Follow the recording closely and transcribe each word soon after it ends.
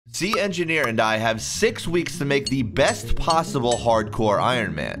C Engineer and I have 6 weeks to make the best possible hardcore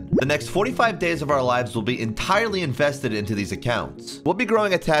Iron Man. The next 45 days of our lives will be entirely invested into these accounts. We'll be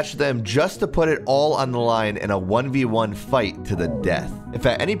growing attached to them just to put it all on the line in a 1v1 fight to the death. If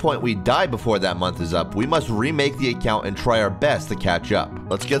at any point we die before that month is up, we must remake the account and try our best to catch up.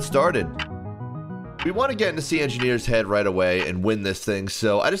 Let's get started. We want to get into C Engineer's head right away and win this thing,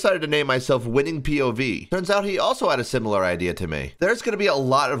 so I decided to name myself Winning POV. Turns out he also had a similar idea to me. There's going to be a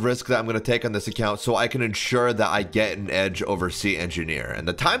lot of risk that I'm going to take on this account so I can ensure that I get an edge over C Engineer. And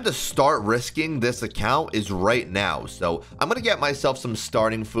the time to start risking this account is right now, so I'm going to get myself some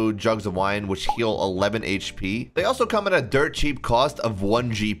starting food, jugs of wine, which heal 11 HP. They also come at a dirt cheap cost of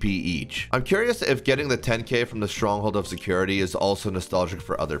 1 GP each. I'm curious if getting the 10k from the Stronghold of Security is also nostalgic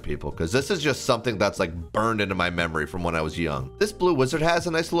for other people, because this is just something that's like burned into my memory from when I was young. This blue wizard has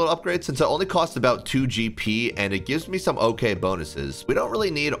a nice little upgrade since it only costs about 2 GP and it gives me some okay bonuses. We don't really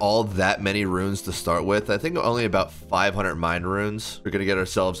need all that many runes to start with. I think only about 500 mind runes. We're gonna get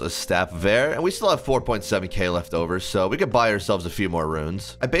ourselves a staff of air and we still have 4.7k left over, so we could buy ourselves a few more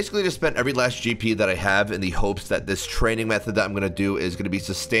runes. I basically just spent every last GP that I have in the hopes that this training method that I'm gonna do is gonna be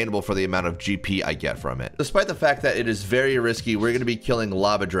sustainable for the amount of GP I get from it. Despite the fact that it is very risky, we're gonna be killing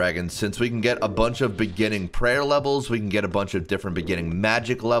lava dragons since we can get a bunch of beginning prayer levels, we can get a bunch of different beginning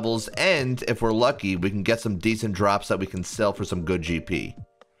magic levels, and if we're lucky, we can get some decent drops that we can sell for some good GP.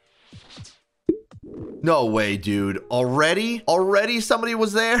 No way, dude. Already? Already somebody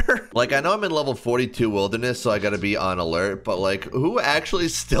was there? Like, I know I'm in level 42 wilderness, so I gotta be on alert, but like, who actually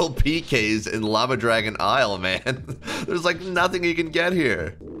still PKs in Lava Dragon Isle, man? There's like nothing you can get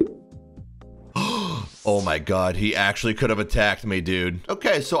here. Oh my god, he actually could have attacked me, dude.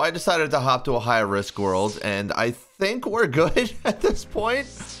 Okay, so I decided to hop to a high risk world, and I think we're good at this point.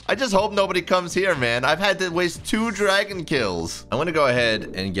 I just hope nobody comes here, man. I've had to waste 2 dragon kills. I'm gonna go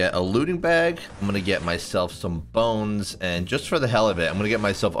ahead and get a looting bag. I'm gonna get myself some bones, and just for the hell of it, I'm gonna get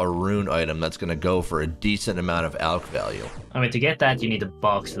myself a rune item that's gonna go for a decent amount of alch value. I mean, to get that, you need to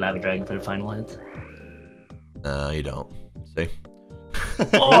box the lava dragon for the final hit. No, you don't. See?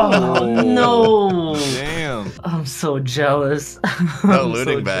 Oh no! Damn. I'm so jealous. No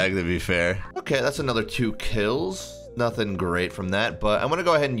looting bag, to be fair. Okay, that's another 2 kills. Nothing great from that, but I'm gonna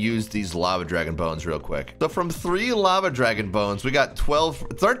go ahead and use these lava dragon bones real quick. So from 3 lava dragon bones, we got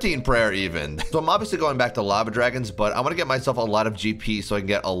 13 prayer even. So I'm obviously going back to lava dragons, but I want to get myself a lot of GP so I can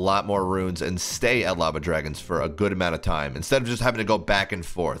get a lot more runes and stay at lava dragons for a good amount of time instead of just having to go back and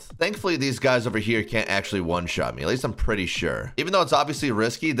forth. Thankfully, these guys over here can't actually one-shot me. At least I'm pretty sure. Even though it's obviously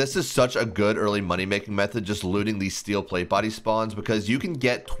risky, this is such a good early money-making method, just looting these steel plate body spawns, because you can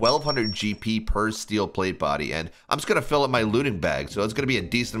get 1200 GP per steel plate body, and I'm just gonna fill up my looting bag, so it's gonna be a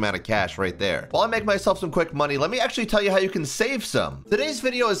decent amount of cash right there. While I make myself some quick money, let me actually tell you how you can save some. Today's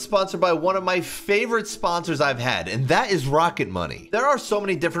video is sponsored by one of my favorite sponsors I've had, and that is Rocket Money. There are so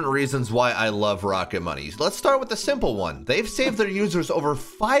many different reasons why I love Rocket Money. Let's start with the simple one. They've saved their users over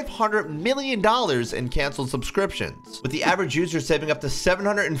 $500 million in canceled subscriptions, with the average user saving up to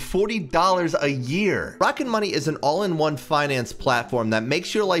 $740 a year. Rocket Money is an all-in-one finance platform that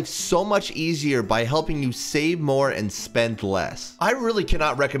makes your life so much easier by helping you save more and spend less. I really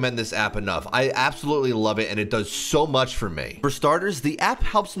cannot recommend this app enough. I absolutely love it, and it does so much for me. For starters, the app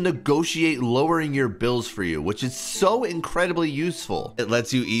helps negotiate lowering your bills for you, which is so incredibly useful. It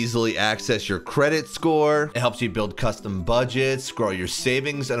lets you easily access your credit score. It helps you build custom budgets, grow your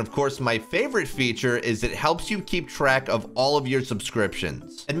savings, and of course, my favorite feature is it helps you keep track of all of your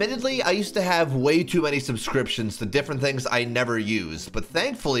subscriptions. Admittedly, I used to have way too many subscriptions to different things I never used, but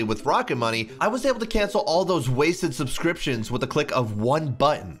thankfully with Rocket Money, I was able to cancel all those wasted subscriptions with a click of one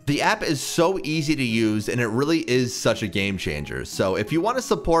button. The app is so easy to use, and it really is such a game changer. So if you want to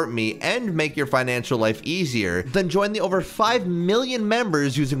support me and make your financial life easier, then join the over 5 million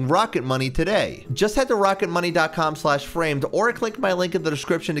members using Rocket Money today. Just head to rocketmoney.com/framed or click my link in the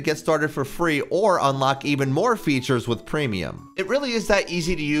description to get started for free or unlock even more features with premium. It really is that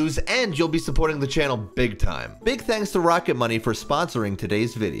easy to use, and you'll be supporting the channel big time. Big thanks to Rocket Money for sponsoring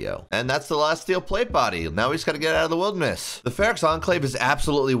today's video. And that's the last steel plate body. Now we just gotta get out of the wilderness. The Ferox Enclave is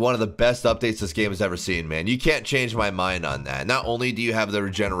absolutely one of the best updates this game has ever seen, man. You can't change my mind on that. Not only do you have the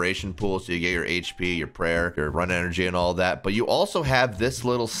regeneration pool, so you get your HP, your prayer, your run energy, and all that, but you also have this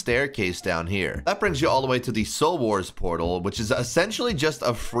little staircase down here. That brings you all the way to the Soul Wars portal, which is essentially just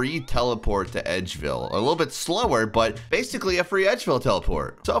a free teleport to Edgeville. A little bit slower, but basically a free Edgeville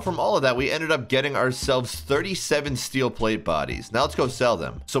teleport. So from all of that, we ended up getting ourselves 37 steel plate bodies. Now let's go sell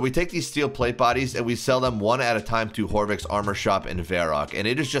them. So we take these steel plate bodies and we sell them one at a of time to Horvik's armor shop in Varrock, and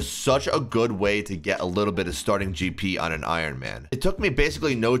it is just such a good way to get a little bit of starting GP on an Iron Man. It took me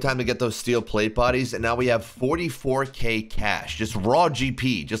basically no time to get those steel plate bodies, and now we have 44k cash, just raw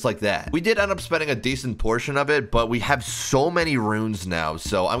GP, just like that. We did end up spending a decent portion of it, but we have so many runes now,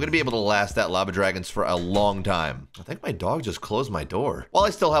 so I'm gonna be able to last that Lava Dragons for a long time. I think my dog just closed my door. While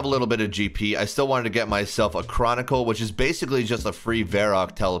I still have a little bit of GP, I still wanted to get myself a Chronicle, which is basically just a free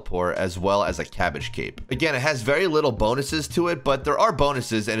Varrock teleport, as well as a Cabbage Cape. Again, it has very little bonuses to it, but there are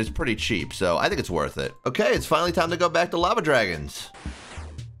bonuses, and it's pretty cheap, so I think it's worth it. Okay, it's finally time to go back to Lava Dragons.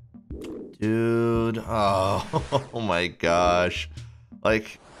 Dude, oh, oh my gosh.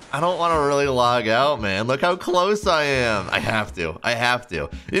 Like, I don't want to really log out, man. Look how close I am. I have to.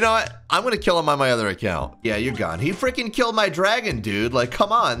 You know what? I'm going to kill him on my other account. Yeah, you're gone. He freaking killed my dragon, dude. Like,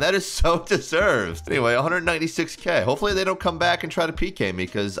 come on. That is so deserved. Anyway, 196k. Hopefully they don't come back and try to PK me,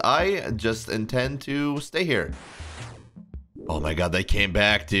 because I just intend to stay here. Oh my god, they came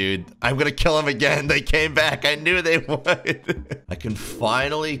back, dude. I'm gonna kill him again. They came back. I knew they would. I can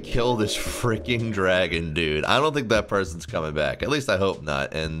finally kill this freaking dragon, dude. I don't think that person's coming back. At least I hope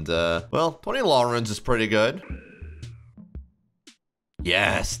not. And, well, 20 law runes is pretty good.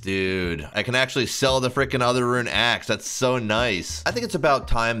 Yes, dude. I can actually sell the freaking other rune axe. That's so nice. I think it's about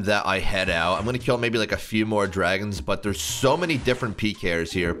time that I head out. I'm gonna kill maybe like a few more dragons, but there's so many different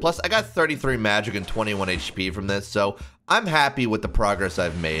PKers here. Plus, I got 33 magic and 21 HP from this, so I'm happy with the progress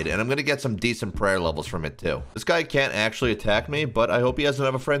I've made, and I'm gonna get some decent prayer levels from it too. This guy can't actually attack me, but I hope he doesn't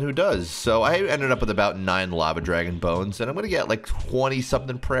have a friend who does. So I ended up with about 9 lava dragon bones, and I'm gonna get like 20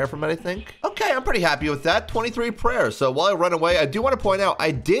 something prayer from it, I think. Okay, I'm pretty happy with that. 23 prayers. So while I run away, I do want to point out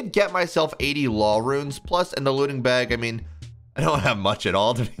I did get myself 80 law runes, plus in the looting bag, I mean, I don't have much at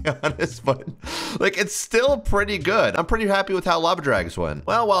all, to be honest, but like, it's still pretty good. I'm pretty happy with how Lava Dragons went.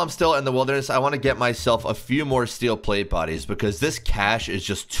 Well, while I'm still in the wilderness, I want to get myself a few more steel plate bodies, because this cash is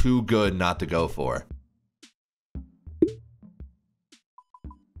just too good not to go for.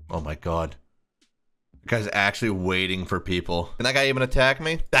 Oh my god. That guy's actually waiting for people. Can that guy even attack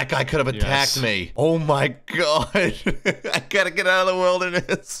me? That guy could have attacked me. Oh my god. I gotta get out of the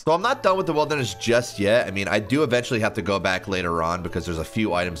wilderness. So I'm not done with the wilderness just yet. I mean, I do eventually have to go back later on, because there's a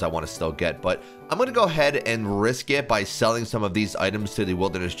few items I want to still get, but I'm gonna go ahead and risk it by selling some of these items to the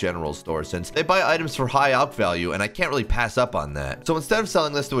Wilderness General store, since they buy items for high alch value, and I can't really pass up on that. So instead of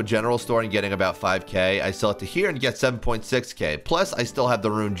selling this to a general store and getting about 5k, I sell it to here and get 7.6k. Plus, I still have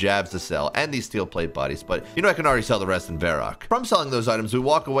the rune jabs to sell and these steel plate bodies, but you know I can already sell the rest in Varrock. From selling those items, we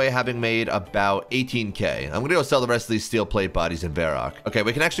walk away having made about 18k. I'm gonna go sell the rest of these steel plate bodies in Varrock. Okay,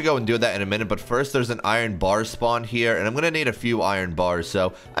 we can actually go and do that in a minute, but first there's an iron bar spawn here, and I'm gonna need a few iron bars,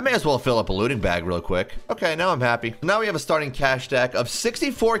 so I may as well fill up a looting bag real quick. Okay, now I'm happy. Now we have a starting cash stack of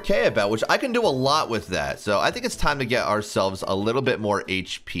 64k about, which I can do a lot with that. So I think it's time to get ourselves a little bit more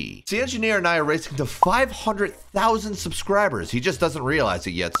HP. The engineer and I are racing to 500,000 subscribers. He just doesn't realize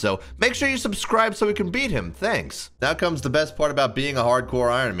it yet. So make sure you subscribe so we can beat him. Thanks. Now comes the best part about being a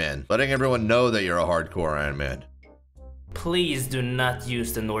hardcore Iron Man. Letting everyone know that you're a hardcore Iron Man. Please do not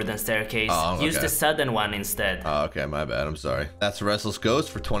use the northern staircase. Oh, okay. Use the southern one instead. Oh, okay, my bad. I'm sorry. That's Restless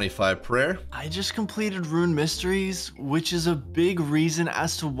Ghost for 25 prayer. I just completed Rune Mysteries, which is a big reason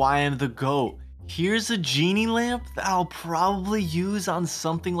as to why I'm the GOAT. Here's a genie lamp that I'll probably use on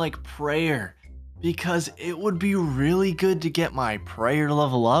something like prayer, because it would be really good to get my prayer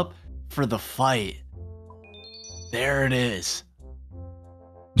level up for the fight. There it is.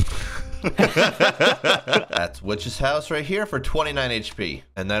 That's Witch's House right here for 29 HP.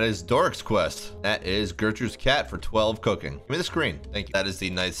 And that is Doric's Quest. That is Gertrude's Cat for 12 cooking. Give me the screen. Thank you. That is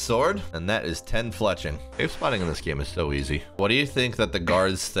the Knight's Sword. And that is 10 fletching. Cave spotting in this game is so easy. What do you think that the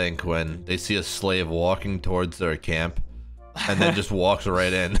guards think when they see a slave walking towards their camp and then just walks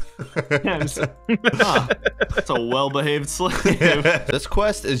right in? That's a well-behaved slave. This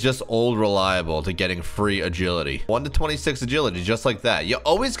quest is just old reliable to getting free agility. 1 to 26 agility, just like that. You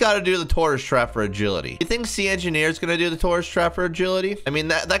always got to do the Taurus Trap for agility. You think Sea Engineer's gonna do the Taurus Trap for agility? I mean,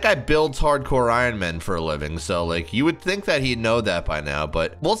 that guy builds hardcore Iron Men for a living, so like, you would think that he'd know that by now,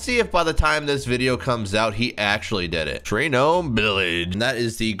 but we'll see if by the time this video comes out, he actually did it. Tree Gnome Village. And that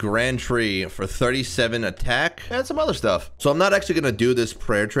is the Grand Tree for 37 attack and some other stuff. So I'm not actually gonna do this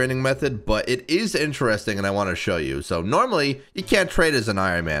prayer training method, but it is interesting and I want to show you. So normally you can't trade as an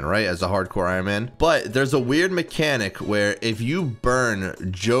Iron Man, right? As a hardcore Iron Man, but there's a weird mechanic where if you burn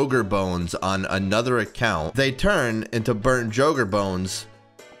Joger bones on another account, they turn into burnt Joger bones,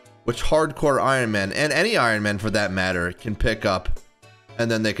 which hardcore Iron Man, and any Iron Man for that matter, can pick up and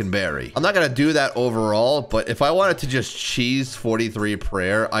then they can bury. I'm not gonna do that overall, but if I wanted to just cheese 43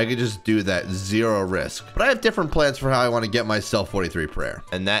 prayer, I could just do that, 0 risk. But I have different plans for how I want to get myself 43 prayer.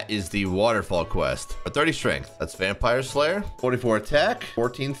 And that is the waterfall quest. A 30 strength, that's Vampire Slayer. 44 attack,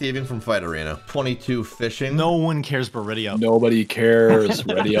 14 thieving from Fight Arena, 22 fishing. No one cares but ready up. Nobody cares.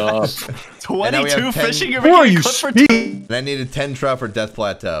 Ready up. 22 fishing. You're Who are making a you clip for And I needed 10 trout for Death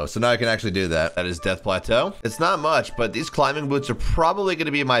Plateau. So now I can actually do that. That is Death Plateau. It's not much, but these climbing boots are probably going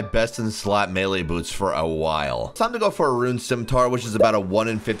to be my best in slot melee boots for a while. It's time to go for a Rune Scimitar, which is about a 1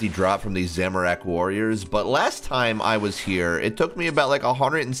 in 50 drop from these Zamorak warriors. But last time I was here, it took me about like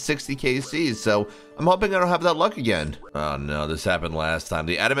 160 KCs. So I'm hoping I don't have that luck again. Oh no, this happened last time.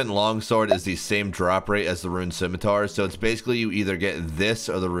 The Adamant Longsword is the same drop rate as the Rune Scimitar, so it's basically you either get this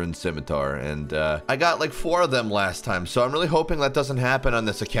or the Rune Scimitar, and I got like 4 of them last time, so I'm really hoping that doesn't happen on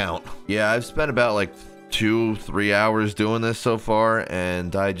this account. Yeah, I've spent about like 2-3 hours doing this so far,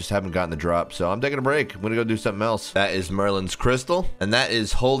 and I just haven't gotten the drop, so I'm taking a break. I'm gonna go do something else. That is Merlin's Crystal, and that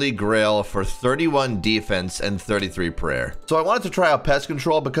is Holy Grail for 31 defense and 33 prayer. So I wanted to try out Pest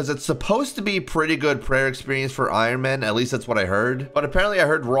Control because it's supposed to be pretty good prayer experience for Iron Man, at least that's what I heard. But apparently I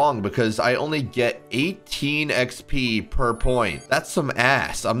heard wrong because I only get 18 XP per point. That's some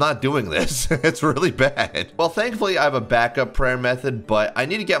ass. I'm not doing this. It's really bad. Well, thankfully I have a backup prayer method, but I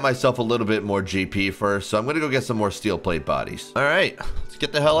need to get myself a little bit more GP first. So I'm gonna go get some more steel plate bodies. All right, let's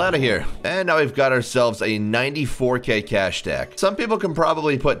get the hell out of here. And now we've got ourselves a 94k cash stack. Some people can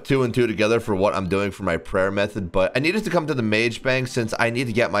probably put 2 and 2 together for what I'm doing for my prayer method, but I needed to come to the mage bank since I need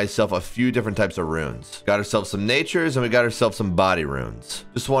to get myself a few different types of runes. Got ourselves some natures and we got ourselves some body runes.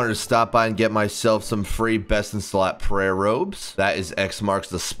 Just wanted to stop by and get myself some free best in slot prayer robes. That is X marks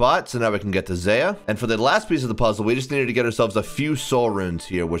the spot, so now we can get to Zaya. And for the last piece of the puzzle, we just needed to get ourselves a few soul runes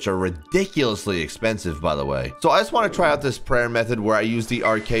here, which are ridiculously expensive, by the way. So I just want to try out this prayer method where I use the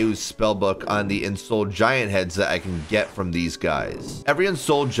Arceus spellbook on the Ensouled Giant heads that I can get from these guys. Every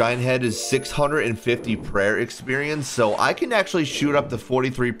Ensouled Giant head is 650 prayer experience, so I can actually shoot up to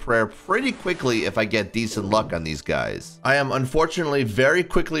 43 prayer pretty quickly if I get decent luck on these guys. I am unfortunately very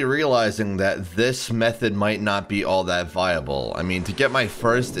quickly realizing that this method might not be all that viable. I mean, to get my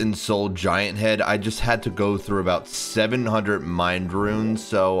first Ensouled Giant head, I just had to go through about 700 mind runes,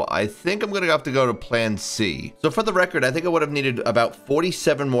 so I think I'm gonna have to go to plan C. So for the record, I think I would have needed about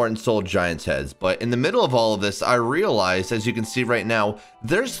 47 more Ensouled Giants heads, but in the middle of all of this, I realized, as you can see right now,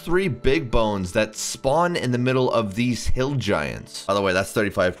 there's 3 big bones that spawn in the middle of these hill giants. By the way, that's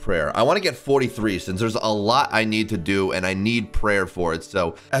 35 prayer. I want to get 43 since there's a lot I need to do and I need prayer for it.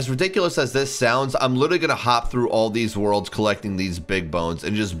 So as ridiculous as this sounds, I'm literally gonna hop through all these worlds collecting these big bones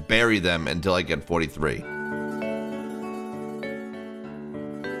and just bury them until I get 43.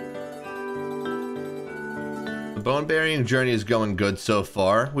 The bone burying journey is going good so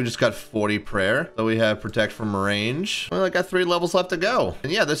far. We just got 40 prayer. So we have protect from range. We only got 3 levels left to go.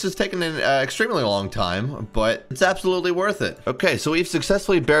 And yeah, this has taken an extremely long time, but it's absolutely worth it. Okay, so we've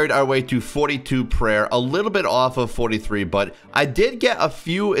successfully buried our way to 42 prayer, a little bit off of 43, but I did get a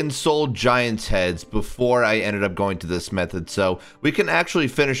few Ensouled Giants heads before I ended up going to this method. So we can actually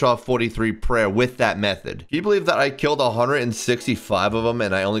finish off 43 prayer with that method. Can you believe that I killed 165 of them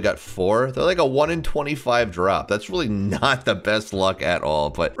and I only got 4? They're like a 1 in 25 drop. That's really not the best luck at all,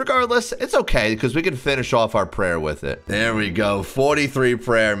 but regardless, it's okay because we can finish off our prayer with it. There we go, 43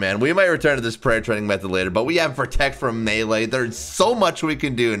 prayer, man. We might return to this prayer training method later, but we have protect from melee. There's so much we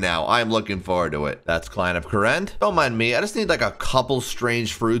can do now. I'm looking forward to it. That's Client of Korend. Don't mind me. I just need like a couple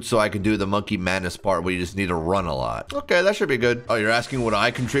strange fruits so I can do the Monkey Madness part where you just need to run a lot. Okay, that should be good. Oh, you're asking what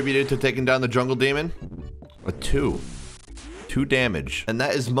I contributed to taking down the jungle demon? A 2 damage, and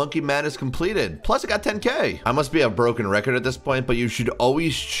that is Monkey Madness completed. Plus I got 10k. I must be a broken record at this point, but you should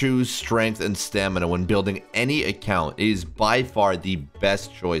always choose strength and stamina when building any account. It is by far the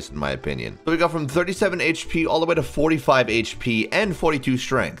best choice in my opinion. So we go from 37 HP all the way to 45 HP and 42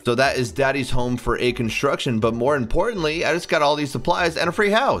 strength. So that is Daddy's home for a construction, but more importantly, I just got all these supplies and a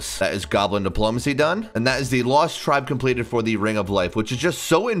free house. That is Goblin Diplomacy done, and that is the Lost Tribe completed for the Ring of Life, which is just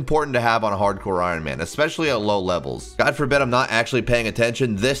so important to have on a hardcore Iron Man, especially at low levels. God forbid I'm not actually paying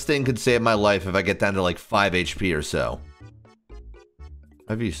attention. This thing could save my life if I get down to like 5 HP or so.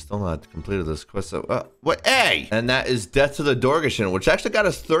 Have you still not completed this quest? So, what? Hey! And that is Death to the Dorgashin, which actually got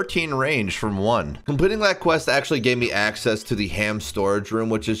us 13 range from 1. Completing that quest actually gave me access to the Ham storage room,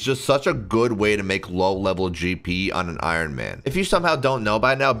 which is just such a good way to make low-level GP on an Iron Man. If you somehow don't know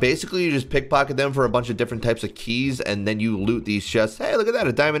by now, basically you just pickpocket them for a bunch of different types of keys, and then you loot these chests. Hey, look at that,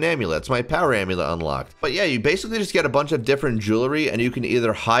 a diamond amulet. It's my power amulet unlocked. But yeah, you basically just get a bunch of different jewelry, and you can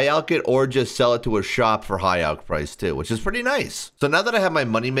either high alch it or just sell it to a shop for high alch price too, which is pretty nice. So now that I have my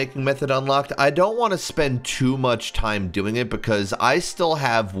money-making method unlocked, I don't want to spend too much time doing it because I still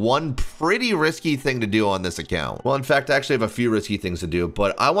have one pretty risky thing to do on this account. Well, in fact, I actually have a few risky things to do,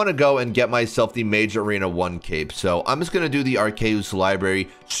 but I want to go and get myself the Mage Arena 1 cape. So I'm just going to do the Arceus library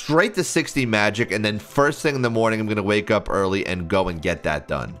straight to 60 magic, and then first thing in the morning, I'm going to wake up early and go and get that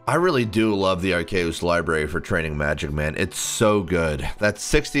done. I really do love the Arceus library for training magic, man. It's so good. That's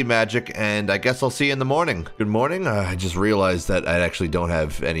 60 magic, and I guess I'll see you in the morning. Good morning. I just realized that I actually don't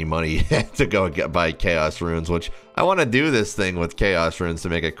have any money to go and buy Chaos Runes, which I want to do this thing with Chaos Runes to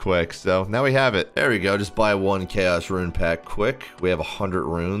make it quick, so now we have it. There we go, just buy 1 Chaos Rune pack quick. We have 100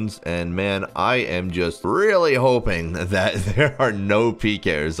 runes, and man, I am just really hoping that there are no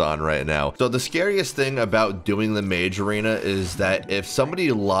PKers on right now. So the scariest thing about doing the Mage Arena is that if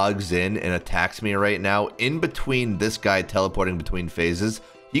somebody logs in and attacks me right now, in between this guy teleporting between phases,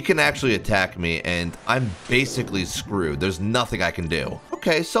 he can actually attack me, and I'm basically screwed. There's nothing I can do.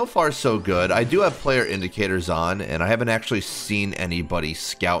 Okay, so far so good. I do have player indicators on, and I haven't actually seen anybody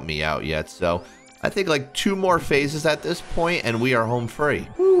scout me out yet, so I think like 2 more phases at this point, and we are home free.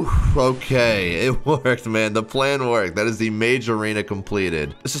 Whew, okay, it worked, man. The plan worked. That is the Mage Arena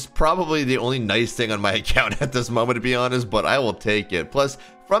completed. This is probably the only nice thing on my account at this moment, to be honest, but I will take it. Plus,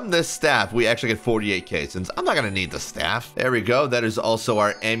 from this staff, we actually get 48k, since I'm not going to need the staff. There we go. That is also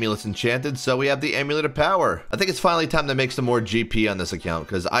our amulets enchanted, so we have the Amulet of Power. I think it's finally time to make some more GP on this account,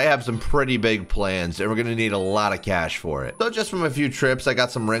 because I have some pretty big plans, and we're going to need a lot of cash for it. So just from a few trips, I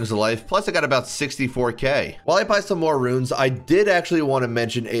got some Rings of Life, plus I got about 64k. While I buy some more runes, I did actually want to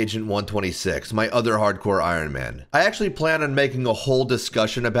mention Agent 126, my other hardcore Iron Man. I actually plan on making a whole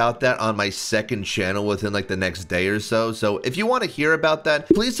discussion about that on my second channel within like the next day or so, so if you want to hear about that,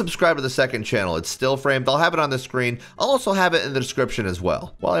 please subscribe to the second channel. It's still framed. I'll have it on the screen. I'll also have it in the description as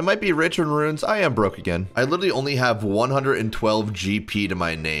well. While I might be rich in runes, I am broke again. I literally only have 112 GP to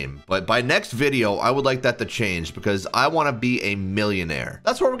my name, but by next video, I would like that to change because I want to be a millionaire.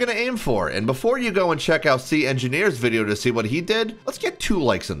 That's what we're going to aim for. And before you go and check out C Engineer's video to see what he did, let's get 2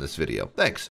 likes on this video. Thanks.